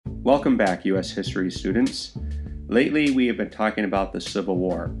Welcome back, U.S. history students. Lately, we have been talking about the Civil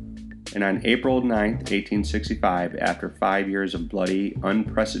War. And on April 9, 1865, after 5 years of bloody,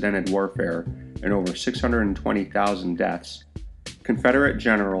 unprecedented warfare and over 620,000 deaths, Confederate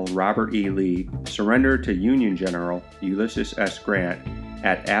General Robert E. Lee surrendered to Union General Ulysses S. Grant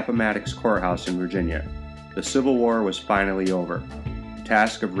at Appomattox Courthouse in Virginia. The Civil War was finally over. The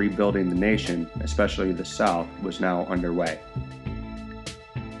task of rebuilding the nation, especially the South, was now underway.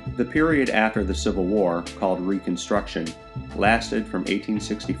 The period after the Civil War, called Reconstruction, lasted from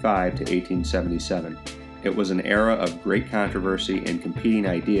 1865 to 1877. It was an era of great controversy and competing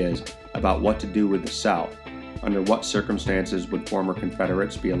ideas about what to do with the South. Under what circumstances would former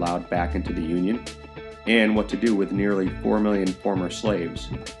Confederates be allowed back into the Union? And what to do with nearly 4 million former slaves.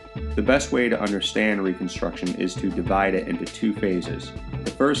 The best way to understand Reconstruction is to divide it into two phases.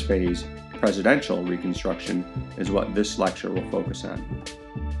 The first phase, presidential Reconstruction, is what this lecture will focus on.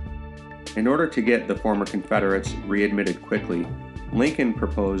 In order to get the former Confederates readmitted quickly, Lincoln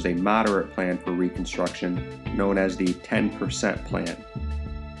proposed a moderate plan for Reconstruction known as the 10% Plan.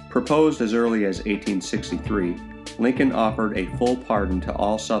 Proposed as early as 1863, Lincoln offered a full pardon to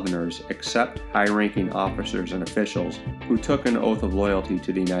all Southerners except high-ranking officers and officials who took an oath of loyalty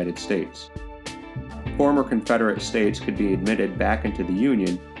to the United States. Former Confederate states could be admitted back into the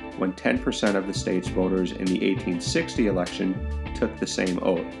Union when 10% of the state's voters in the 1860 election took the same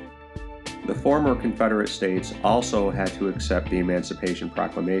oath. The former Confederate states also had to accept the Emancipation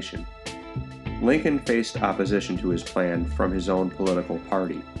Proclamation. Lincoln faced opposition to his plan from his own political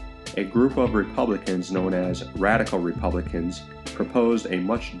party. A group of Republicans known as Radical Republicans proposed a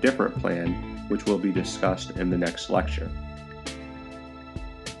much different plan, which will be discussed in the next lecture.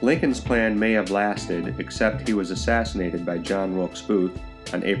 Lincoln's plan may have lasted, except he was assassinated by John Wilkes Booth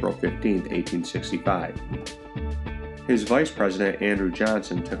on April 15, 1865. His vice president, Andrew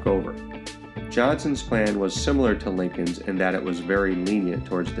Johnson, took over. Johnson's plan was similar to Lincoln's in that it was very lenient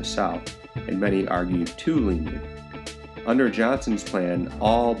towards the South, and many argued too lenient. Under Johnson's plan,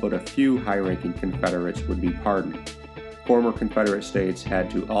 all but a few high-ranking Confederates would be pardoned. Former Confederate states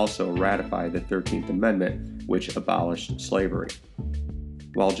had to also ratify the 13th Amendment, which abolished slavery.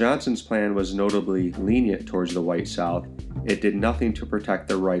 While Johnson's plan was notably lenient towards the white South, it did nothing to protect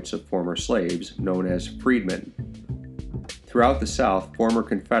the rights of former slaves, known as freedmen. Throughout the South, former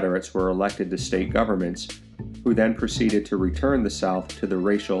Confederates were elected to state governments, who then proceeded to return the South to the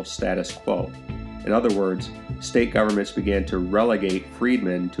racial status quo. In other words, state governments began to relegate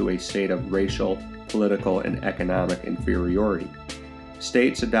freedmen to a state of racial, political, and economic inferiority.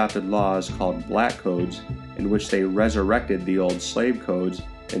 States adopted laws called black codes, in which they resurrected the old slave codes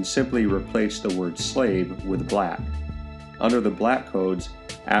and simply replaced the word slave with black. Under the black codes,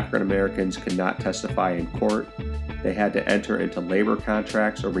 African Americans could not testify in court. They had to enter into labor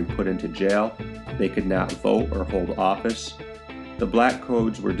contracts or be put into jail. They could not vote or hold office. The black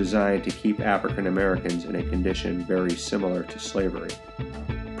codes were designed to keep African Americans in a condition very similar to slavery.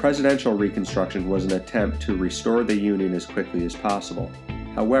 Presidential Reconstruction was an attempt to restore the Union as quickly as possible.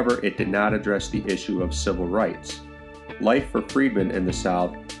 However, it did not address the issue of civil rights. Life for freedmen in the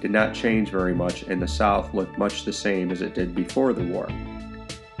South did not change very much, and the South looked much the same as it did before the war.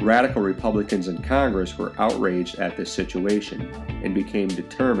 Radical Republicans in Congress were outraged at this situation and became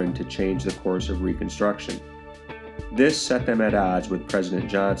determined to change the course of Reconstruction. This set them at odds with President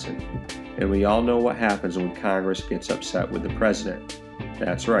Johnson, and we all know what happens when Congress gets upset with the president.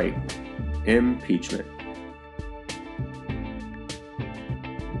 That's right, impeachment.